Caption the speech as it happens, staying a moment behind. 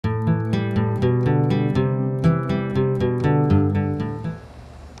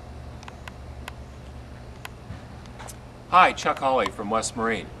Hi, Chuck Hawley from West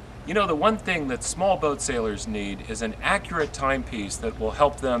Marine. You know, the one thing that small boat sailors need is an accurate timepiece that will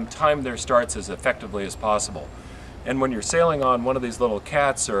help them time their starts as effectively as possible. And when you're sailing on one of these little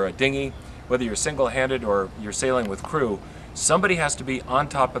cats or a dinghy, whether you're single-handed or you're sailing with crew, somebody has to be on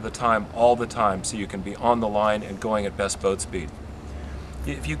top of the time all the time so you can be on the line and going at best boat speed.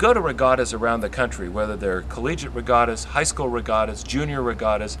 If you go to regattas around the country, whether they're collegiate regattas, high school regattas, junior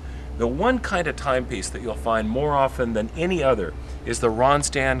regattas, the one kind of timepiece that you'll find more often than any other is the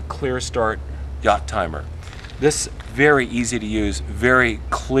Ronstan Clear Start Yacht Timer. This very easy to use, very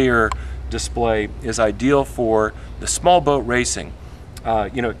clear display is ideal for the small boat racing.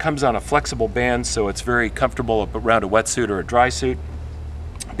 It comes on a flexible band, so it's very comfortable around a wetsuit or a dry suit,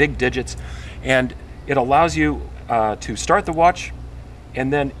 big digits, and it allows you to start the watch.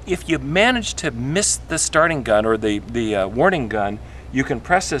 And then if you manage to miss the starting gun or the warning gun, you can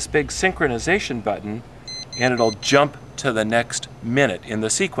press this big synchronization button and it'll jump to the next minute in the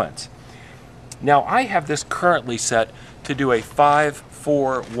sequence. Now I have this currently set to do a 5,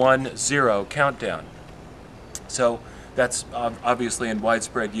 4, 1, 0 countdown. So that's obviously in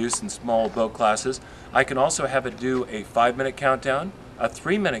widespread use in small boat classes. I can also have it do a 5-minute countdown, a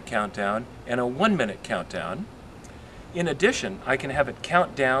 3-minute countdown, and a 1-minute countdown. In addition, I can have it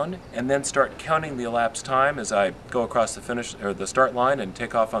count down and then start counting the elapsed time as I go across the finish or the start line and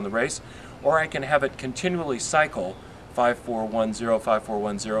take off on the race, or I can have it continually cycle 5410,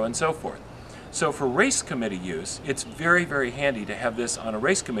 5410, and so forth. So for race committee use, it's very, very handy to have this on a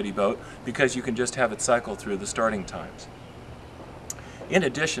race committee boat because you can just have it cycle through the starting times. In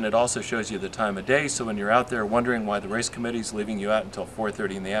addition, it also shows you the time of day, so when you're out there wondering why the race committee is leaving you out until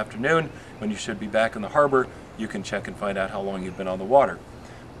 4:30 in the afternoon, when you should be back in the harbor, you can check and find out how long you've been on the water.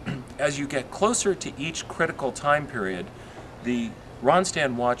 As you get closer to each critical time period, the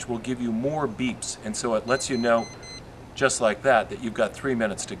Ronstan watch will give you more beeps, and so it lets you know, just like that you've got 3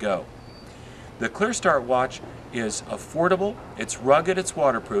 minutes to go. The Clear Start watch is affordable, it's rugged, it's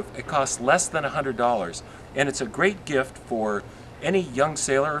waterproof, it costs less than $100, and it's a great gift for any young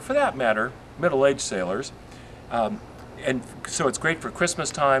sailor, or for that matter, middle-aged sailors. And so it's great for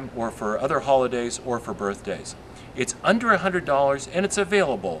Christmas time, or for other holidays, or for birthdays. It's under $100, and it's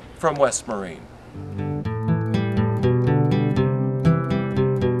available from West Marine.